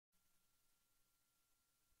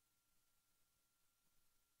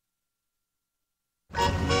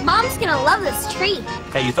Mom's gonna love this tree.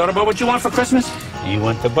 Hey, you thought about what you want for Christmas? You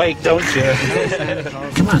want the bike, don't you?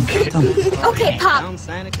 Come on, kid. Okay, Pop.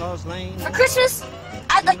 For Christmas,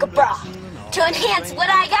 I'd like a bra to enhance what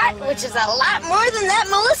I got, which is a lot more than that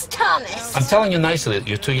Melissa Thomas. I'm telling you nicely that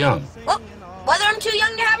you're too young. Well, whether I'm too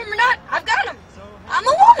young to have him or not, I've got him. I'm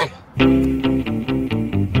a woman.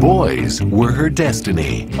 Boys were her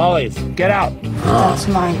destiny. Boys, get out. That's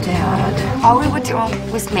my dad. All we were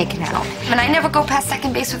doing was making out. And I never go past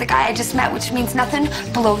second base with a guy I just met, which means nothing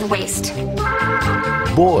below the waist.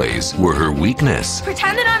 Boys were her weakness.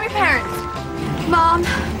 Pretend that I'm your parents. Mom,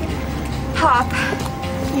 Pop,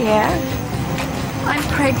 Yeah? I'm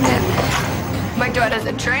pregnant. My daughter's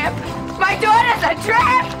a tramp. My daughter's a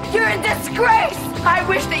tramp! You're a disgrace! I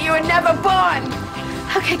wish that you were never born.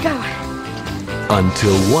 Okay, go.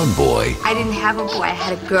 Until one boy I didn't have a boy, I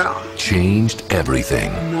had a girl. changed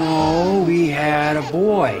everything. No, we had a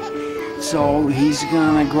boy. So he's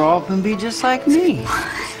gonna grow up and be just like me.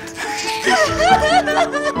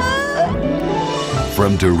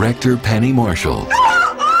 From director Penny Marshall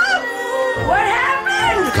What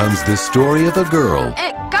happened? comes the story of a girl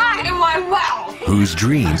It got in my mouth. whose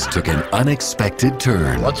dreams took an unexpected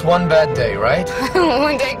turn. What's one bad day, right?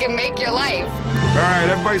 One day can make your life. All right,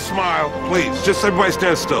 everybody smile, please. Just everybody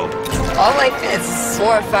stand still. All life is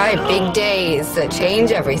 4 or 5 big days that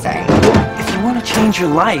change everything. If you want to change your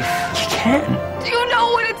life, you can. Do you know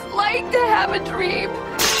what it's like to have a dream?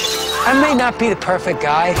 I may not be the perfect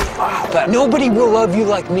guy, but nobody will love you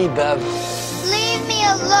like me, Bev. Leave me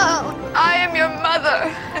alone. I am your mother,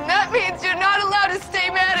 and that means you're not allowed to stay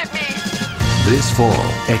mad at me. This fall,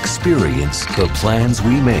 experience the plans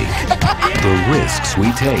we make, the risks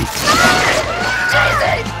we take,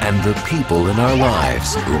 and the people in our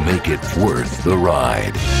lives who make it worth the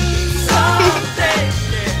ride.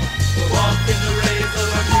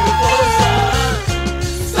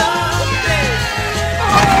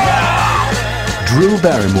 Drew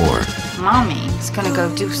Barrymore, Mommy is gonna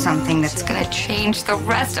go do something that's gonna change the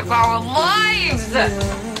rest of our lives.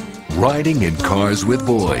 riding in cars with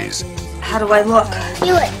boys. How do I look?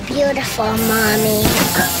 You look beautiful, Mommy.